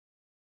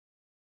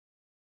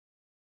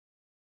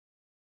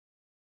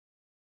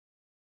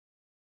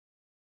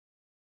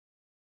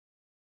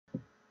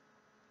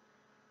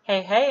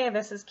Hey,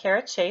 this is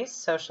Cara Chace,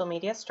 social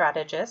media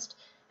strategist,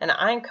 and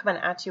I'm coming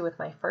at you with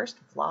my first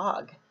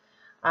vlog.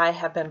 I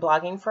have been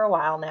blogging for a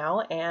while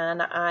now,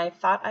 and I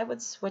thought I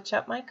would switch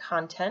up my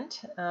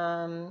content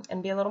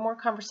and be a little more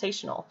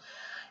conversational.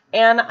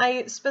 And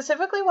I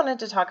specifically wanted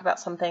to talk about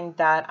something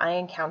that I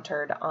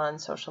encountered on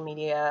social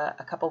media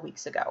a couple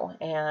weeks ago,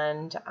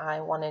 and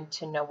I wanted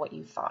to know what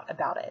you thought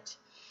about it.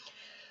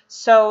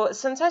 So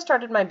since I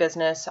started my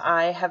business,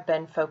 I have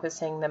been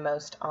focusing the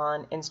most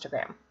on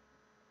Instagram.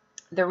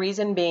 The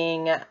reason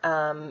being,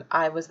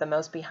 I was the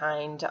most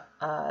behind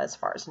as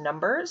far as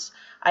numbers.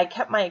 I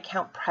kept my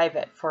account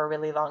private for a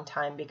really long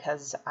time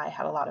because I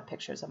had a lot of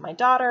pictures of my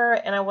daughter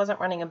and I wasn't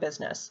running a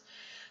business.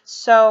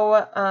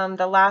 So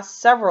the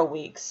last several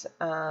weeks,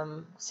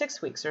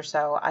 6 weeks or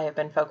so, I have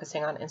been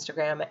focusing on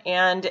Instagram.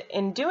 And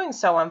in doing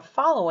so, I'm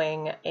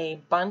following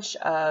a bunch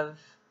of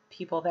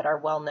people that are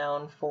well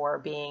known for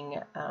being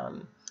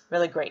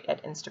really great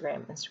at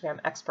Instagram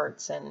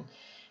experts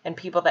and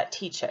people that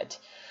teach it,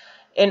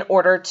 in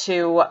order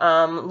to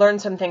learn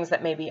some things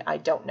that maybe I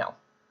don't know.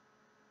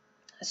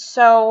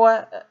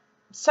 So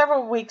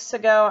several weeks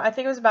ago, I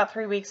think it was about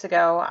 3 weeks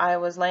ago, I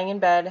was laying in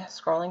bed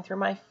scrolling through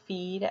my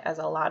feed, as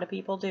a lot of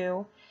people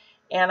do,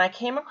 and I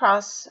came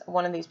across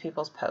one of these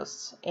people's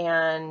posts,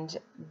 and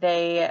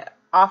they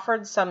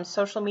offered some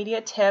social media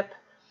tip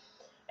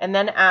and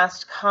then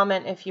asked,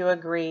 comment if you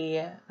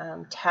agree,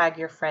 tag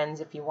your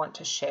friends if you want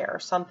to share,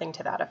 something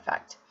to that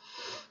effect.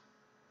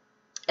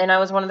 And I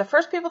was one of the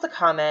first people to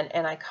comment,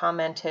 and I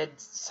commented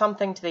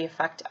something to the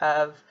effect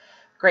of,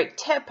 great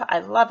tip, I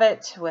love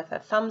it, with a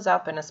thumbs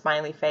up and a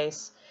smiley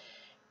face.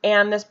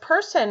 And this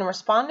person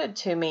responded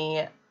to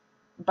me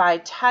by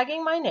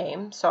tagging my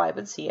name, so I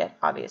would see it,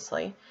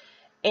 obviously,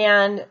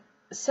 and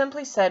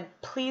simply said,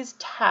 please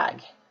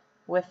tag,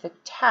 with the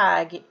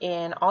tag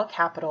in all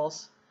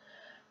capitals.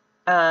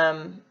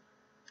 And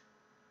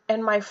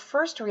my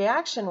first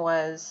reaction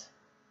was,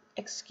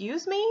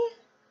 excuse me?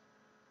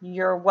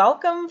 You're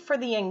welcome for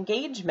the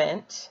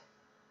engagement.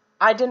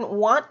 I didn't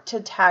want to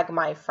tag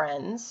my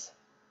friends,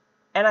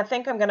 and I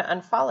think I'm going to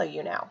unfollow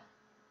you now.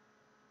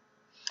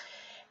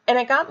 And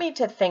it got me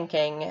to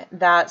thinking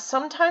that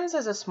sometimes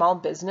as a small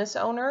business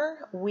owner,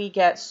 we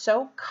get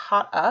so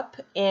caught up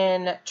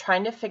in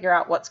trying to figure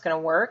out what's going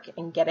to work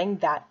and getting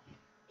that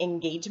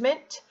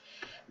engagement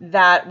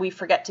that we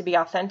forget to be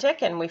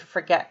authentic, and we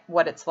forget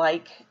what it's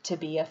like to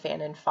be a fan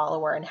and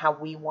follower and how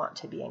we want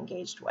to be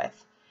engaged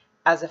with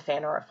as a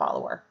fan or a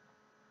follower.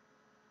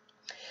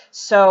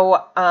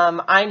 So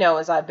I know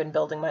as I've been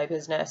building my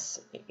business,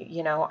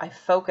 I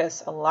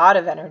focus a lot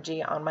of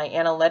energy on my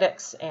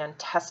analytics and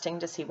testing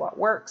to see what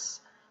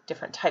works,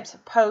 different types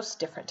of posts,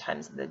 different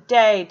times of the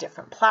day,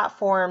 different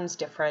platforms,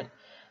 different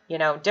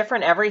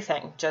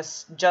everything,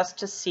 just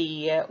to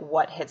see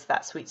what hits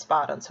that sweet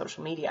spot on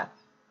social media.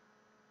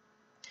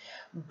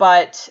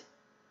 But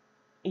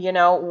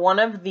one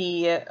of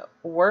the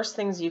worst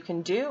things you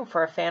can do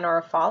for a fan or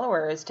a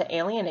follower is to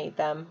alienate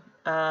them.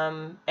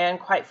 And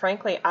quite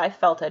frankly, I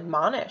felt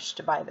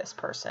admonished by this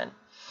person.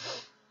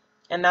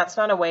 And that's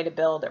not a way to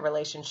build a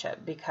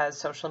relationship, because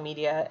social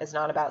media is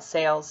not about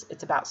sales.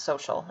 It's about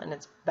social, and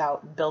it's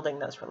about building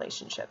those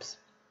relationships.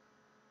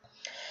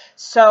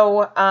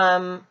 So,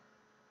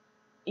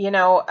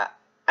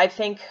 I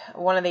think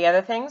one of the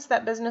other things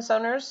that business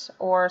owners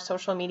or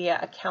social media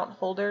account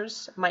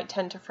holders might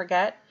tend to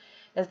forget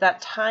is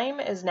that time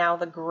is now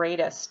the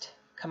greatest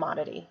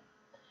commodity.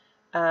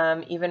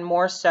 Even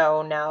more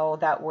so now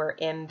that we're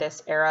in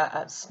this era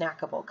of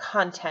snackable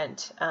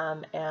content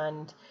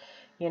and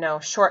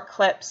short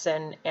clips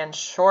and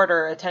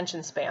shorter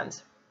attention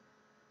spans.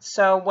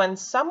 So when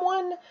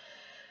someone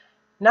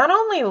not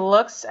only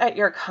looks at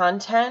your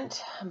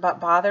content,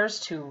 but bothers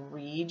to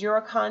read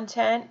your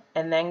content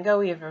and then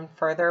go even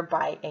further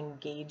by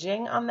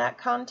engaging on that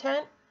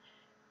content,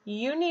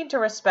 you need to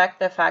respect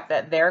the fact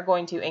that they're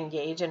going to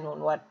engage in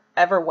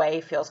whatever way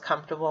feels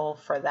comfortable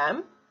for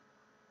them,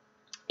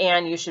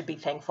 and you should be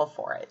thankful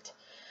for it.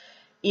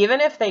 Even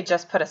if they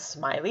just put a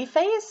smiley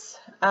face,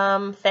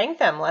 thank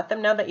them. Let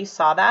them know that you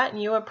saw that and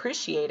you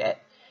appreciate it.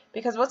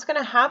 Because what's going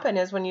to happen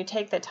is when you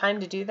take the time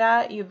to do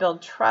that, you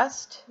build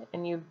trust,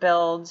 and you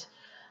build,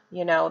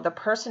 the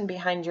person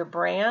behind your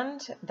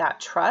brand, that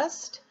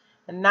trust,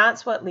 and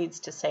that's what leads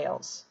to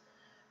sales.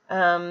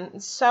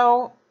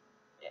 So,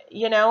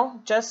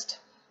 just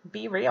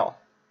be real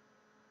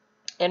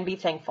and be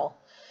thankful.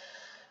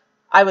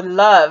 I would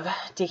love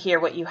to hear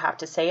what you have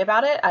to say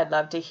about it. I'd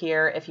love to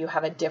hear if you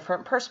have a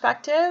different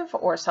perspective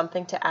or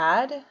something to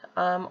add,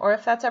 or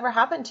if that's ever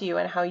happened to you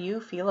and how you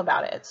feel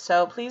about it.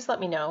 So please let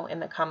me know in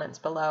the comments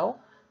below.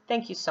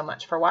 Thank you so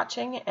much for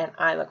watching, and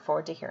I look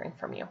forward to hearing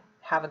from you.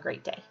 Have a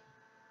great day.